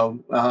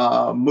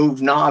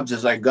 move knobs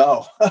as I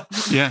go.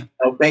 Yeah.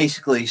 So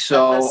basically,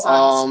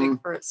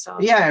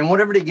 yeah. And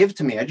whatever they give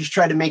to me, I just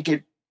try to make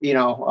it, I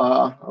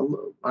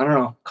don't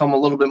know, come a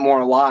little bit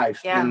more alive.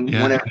 Yeah.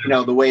 Whenever,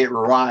 the way it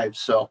arrives.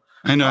 So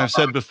I know I've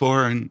said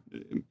before, and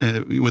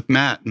with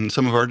Matt and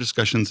some of our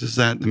discussions, is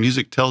that the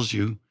music tells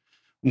you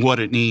what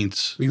it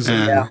needs.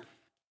 Exactly. And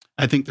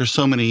I think there's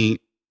so many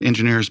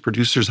engineers,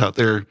 producers out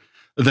there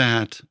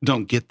that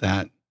don't get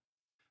that.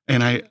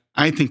 And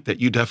I think that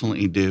you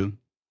definitely do.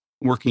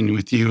 Working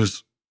with you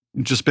has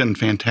just been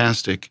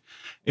fantastic.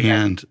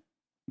 And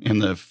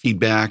the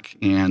feedback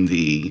and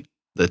the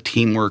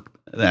teamwork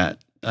that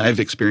I've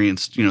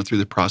experienced, through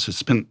the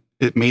process,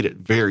 it made it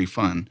very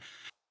fun.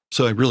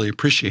 So I really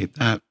appreciate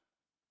that.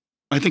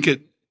 I think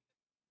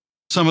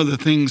some of the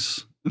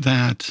things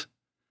that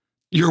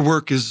your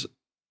work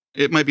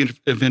it might be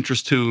of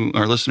interest to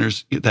our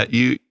listeners, that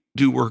you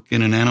do work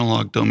in an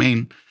analog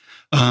domain,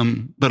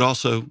 but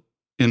also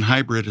in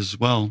hybrid as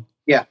well.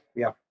 Yeah.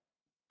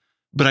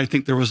 But I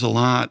think there was a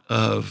lot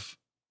of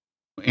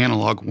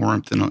analog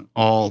warmth in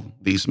all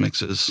these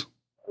mixes.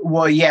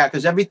 Well, yeah,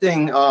 because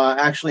everything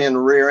actually in the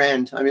rear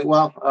end. I mean,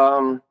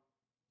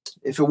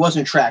 if it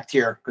wasn't tracked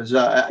here, because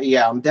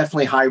I'm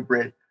definitely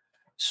hybrid.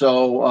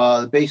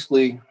 So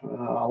basically,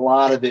 a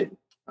lot of it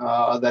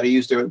that I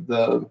use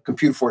the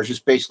computer for is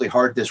just basically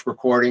hard disk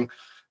recording.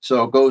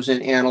 So it goes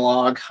in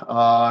analog,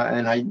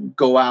 and I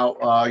go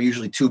out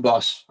usually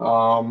 2-bus.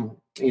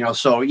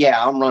 So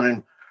yeah, I'm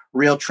running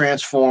real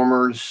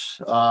transformers,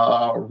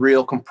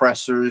 real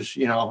compressors,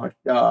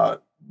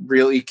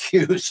 real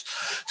EQs.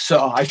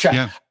 So I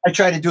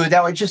try to do it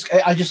that way.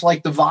 I just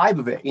like the vibe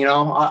of it,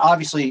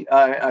 Obviously,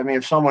 I mean,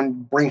 if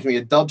someone brings me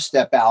a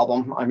dubstep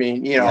album, I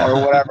mean,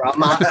 or whatever, I'm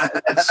not.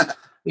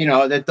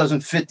 That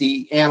doesn't fit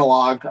the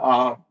analog,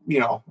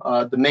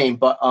 domain.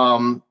 But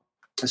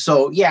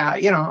so yeah,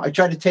 I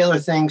try to tailor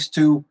things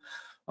to,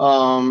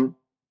 to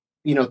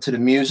the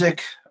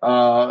music.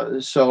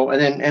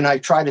 And I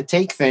try to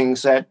take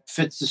things that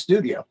fits the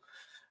studio.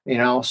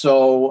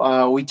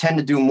 So we tend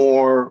to do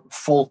more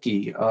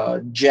folky,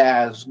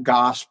 jazz,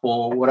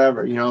 gospel,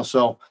 whatever,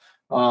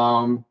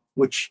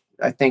 which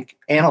I think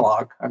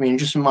analog, I mean,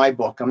 just in my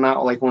book, I'm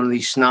not like one of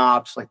these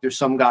snobs. Like there's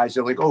some guys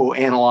that are like, oh,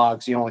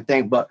 analog's the only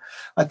thing. But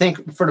I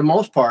think for the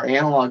most part,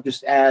 analog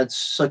just adds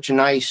such a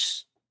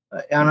nice,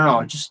 I don't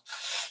know, just,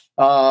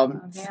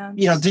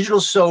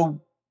 digital's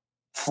so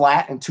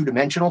flat and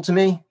two-dimensional to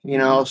me,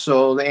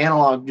 so the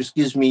analog just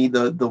gives me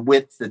the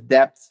width, the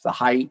depth, the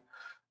height.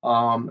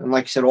 And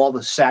like I said, all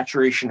the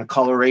saturation, the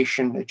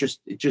coloration, it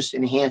just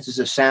enhances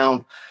the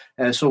sound.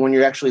 So when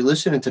you're actually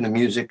listening to the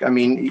music, I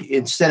mean,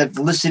 instead of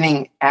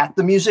listening at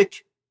the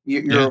music,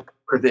 you're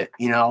with it,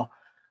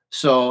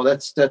 So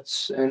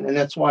that's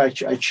why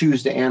I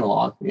choose the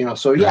analog,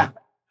 So yeah.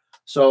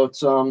 So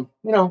it's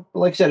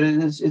like I said,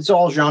 it's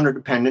all genre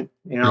dependent,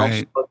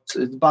 Right. But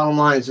the bottom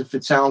line is if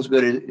it sounds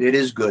good, it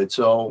is good.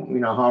 So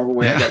however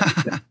way I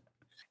get it.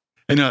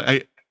 I know.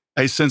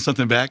 I send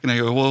something back and I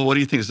go, well, what do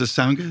you think? Does this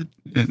sound good?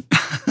 And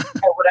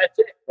Well,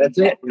 that's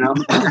it.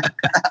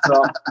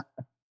 So,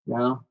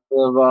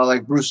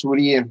 like Bruce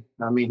Woody, and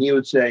I mean, he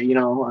would say,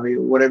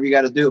 whatever you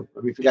got to do.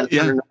 I mean, if you got to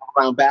turn it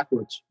around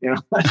backwards,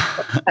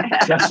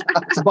 that's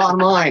the bottom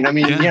line. I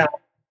mean,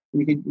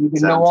 you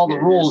can know all the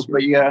rules,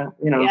 but you got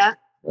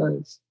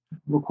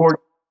record.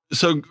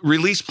 So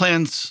release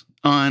plans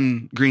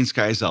on Green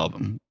Skies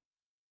album.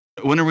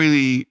 When are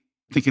we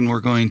thinking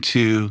we're going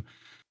to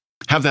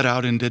have that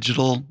out in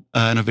digital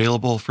and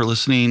available for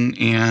listening?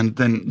 And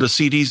then the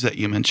CDs that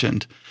you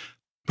mentioned,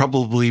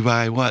 probably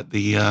by what,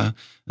 the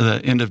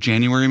end of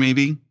January,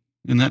 maybe,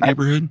 in that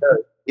neighborhood?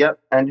 Yep,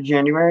 end of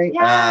January.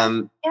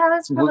 Yeah,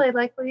 that's probably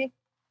likely.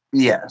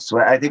 Yes,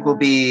 I think we'll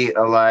be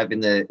alive in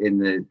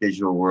the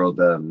digital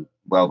world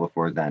well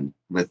before then.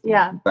 But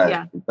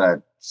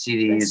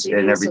CDs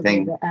and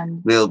everything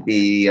will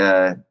be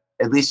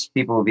at least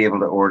people will be able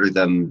to order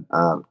them.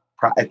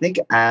 I think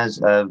as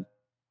of,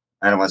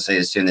 I don't want to say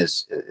as soon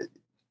as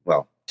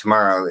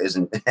tomorrow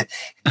isn't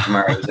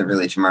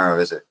really tomorrow,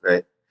 is it?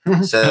 Right.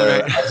 So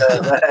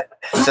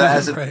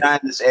as of the time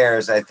this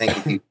airs, I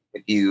think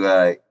if you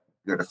go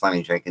to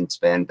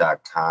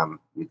FlemingJenkinsBand.com,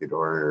 you could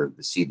order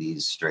the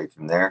CDs straight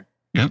from there.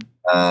 Yep.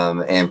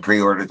 And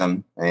pre-order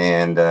them,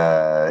 and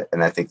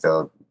I think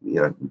they'll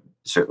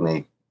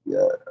certainly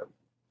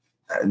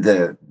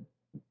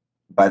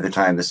by the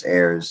time this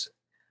airs,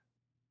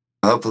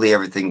 hopefully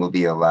everything will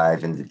be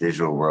alive in the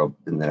digital world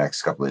in the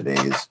next couple of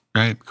days.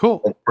 Right.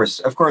 Cool.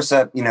 Of course,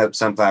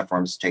 some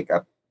platforms take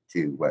up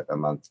to a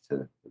month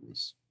to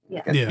release.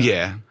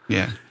 Yeah.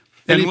 Yeah.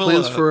 Any And we'll,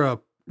 plans for a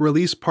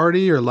release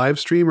party or live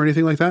stream or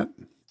anything like that?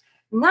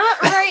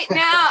 Not right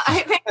now.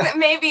 I think that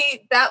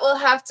maybe that will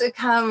have to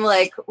come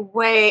like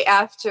way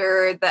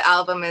after the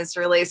album is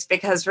released,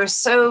 because we're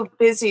so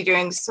busy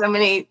doing so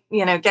many,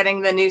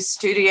 getting the new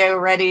studio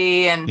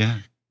ready, and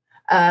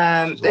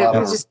we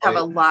just have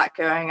a lot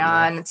going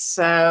on.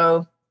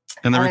 So,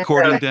 and the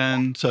recording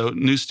den, so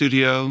new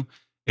studio.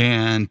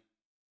 And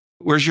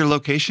where's your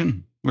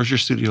location? Where's your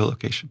studio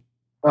location?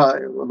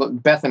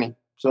 Bethany.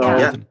 So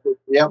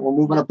we're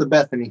moving up to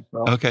Bethany.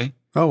 So. Okay.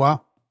 Oh,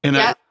 wow. And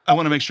I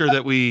want to make sure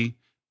that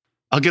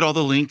I'll get all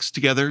the links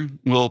together.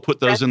 We'll put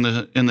those in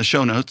the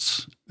show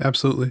notes.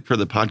 Absolutely. For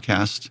the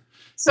podcast.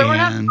 So we're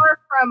not far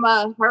from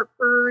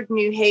Hartford,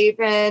 New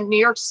Haven. New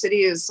York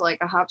City is like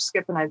a hop,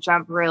 skip, and a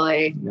jump,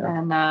 really. Yeah.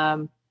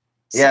 And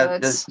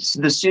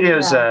the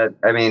studios. I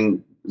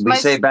mean, we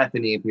say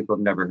Bethany, people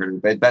have never heard of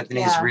it, but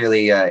Bethany is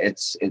really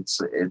it's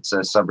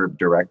a suburb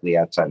directly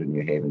outside of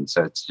New Haven.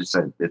 So it's just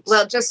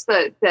just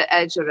the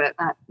edge of it,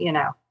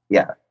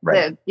 Yeah,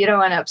 right. You don't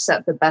want to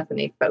upset the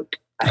Bethany folk.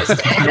 You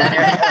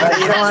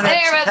don't want to.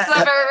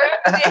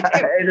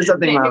 There's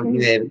something wrong with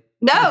New Haven.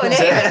 No, New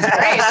Haven's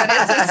great, but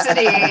it's a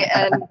city,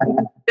 and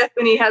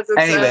Bethany has its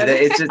Anyway, own.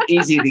 it's just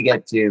easy to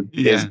get to.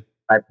 Yeah.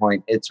 My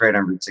point. It's right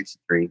on Route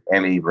 63,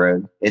 Amity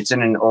Road. It's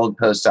in an old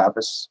post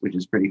office, which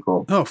is pretty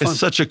cool. Oh, fun. It's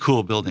such a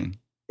cool building.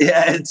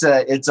 Yeah, it's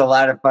a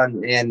lot of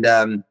fun, and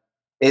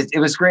it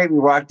was great. We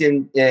walked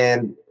in,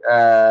 and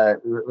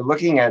we're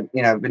looking at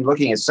I've been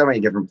looking at so many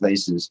different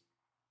places.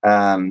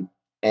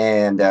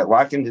 And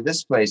walked into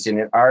this place, and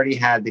it already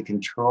had the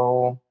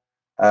control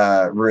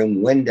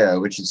room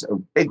window, which is a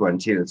big one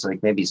too. It's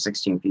like maybe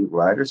 16 feet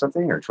wide or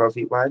something, or 12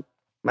 feet wide.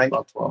 Mike?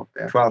 About 12.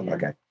 Yeah. 12. Yeah.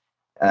 Okay.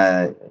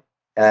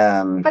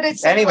 But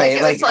it's anyway,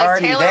 it was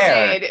already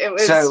there. It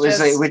was So it was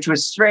just, which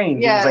was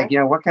strange. Yeah. It was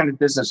like, what kind of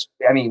business?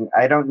 I mean,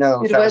 I don't know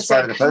if It that was was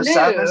part of the post new.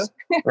 office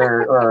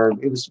or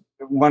it was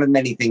one of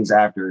many things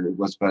after it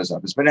was post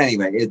office. But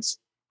anyway, it's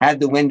had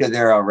the window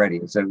there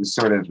already. So it was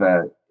sort of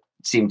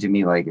seemed to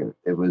me like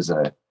it was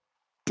meant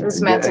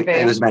to be.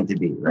 It was meant to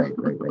be, right.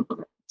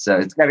 So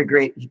it's got a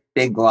great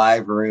big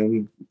live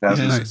room,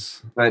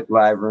 1,000-foot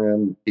live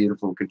room,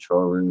 beautiful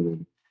control room,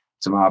 and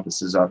some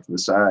offices off to the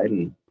side.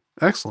 And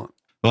excellent.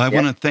 Well, I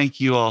want to thank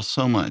you all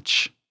so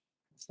much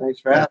Thanks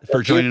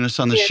for joining us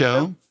on the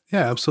show.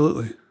 Yeah,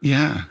 absolutely.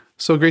 Yeah.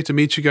 So great to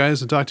meet you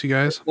guys and talk to you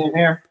guys. being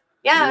here.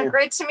 Yeah,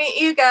 great to meet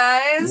you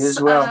guys. You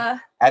as well.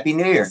 Happy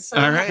New Year. So,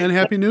 All right. And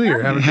Happy New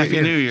Year. Have a great Happy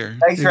year. New Year.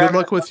 Thanks And for good having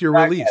luck us with your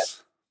on the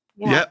release.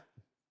 Yeah. Yep.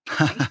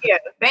 Thank you.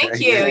 Thank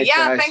Very you. good,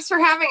 Yeah, guys. thanks for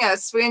having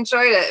us. We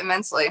enjoyed it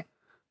immensely.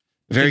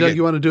 Very Hey, Doug, good.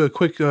 you want to do a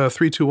quick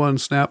 3, 2, 1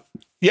 snap?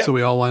 Yep. So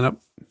we all line up.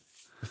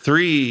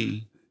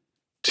 3,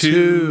 2,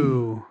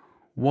 2,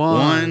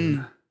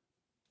 1.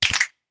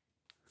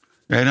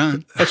 Right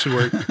on. That should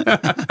work.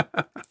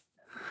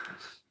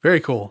 Very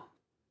cool.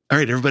 All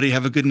right, everybody,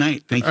 have a good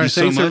night. Thank All you right,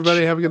 so thanks, much.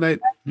 everybody. Have a good night.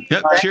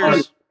 Yep. All right.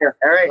 Cheers. All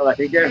right.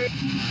 Take care.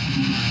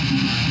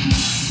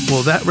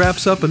 Well, that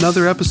wraps up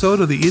another episode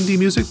of the Indie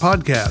Music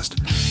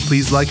Podcast.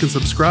 Please like and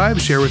subscribe,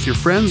 share with your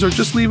friends, or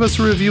just leave us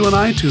a review on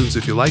iTunes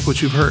if you like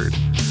what you've heard.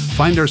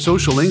 Find our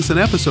social links and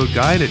episode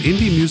guide at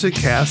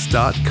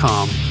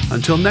indiemusiccast.com.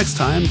 Until next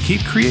time,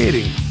 keep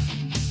creating.